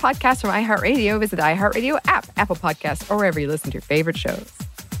 For more podcasts from iHeartRadio, visit the iHeartRadio app, Apple Podcasts, or wherever you listen to your favorite shows.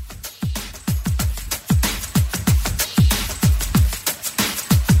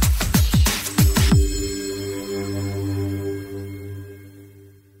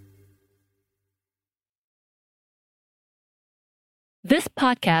 This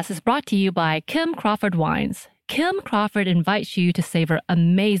podcast is brought to you by Kim Crawford Wines. Kim Crawford invites you to savor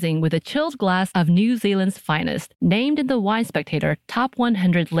amazing with a chilled glass of New Zealand's finest, named in the Wine Spectator Top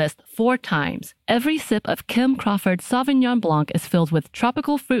 100 list 4 times. Every sip of Kim Crawford Sauvignon Blanc is filled with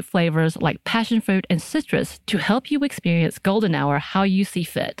tropical fruit flavors like passion fruit and citrus to help you experience golden hour how you see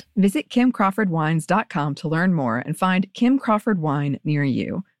fit. Visit KimCrawfordWines.com to learn more and find Kim Crawford Wine near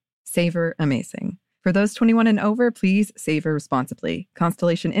you. Savor amazing. For those 21 and over, please savor responsibly.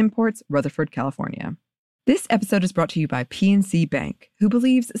 Constellation Imports, Rutherford, California. This episode is brought to you by PNC Bank, who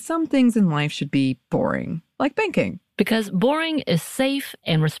believes some things in life should be boring, like banking. Because boring is safe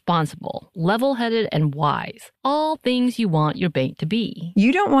and responsible, level-headed and wise. All things you want your bank to be.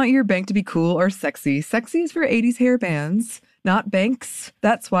 You don't want your bank to be cool or sexy. Sexy is for 80s hair bands, not banks.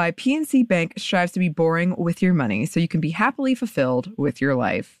 That's why PNC Bank strives to be boring with your money so you can be happily fulfilled with your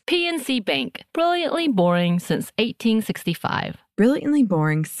life. PNC Bank, brilliantly boring since 1865. Brilliantly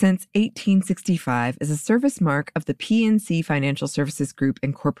Boring Since 1865 is a service mark of the PNC Financial Services Group,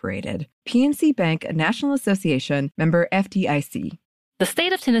 Incorporated. PNC Bank, a National Association, member FDIC. The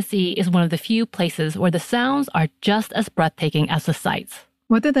state of Tennessee is one of the few places where the sounds are just as breathtaking as the sights.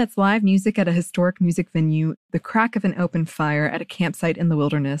 Whether that's live music at a historic music venue, the crack of an open fire at a campsite in the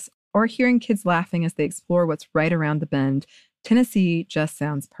wilderness, or hearing kids laughing as they explore what's right around the bend, Tennessee just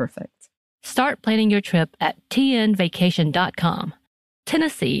sounds perfect. Start planning your trip at tnvacation.com.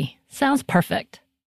 Tennessee sounds perfect.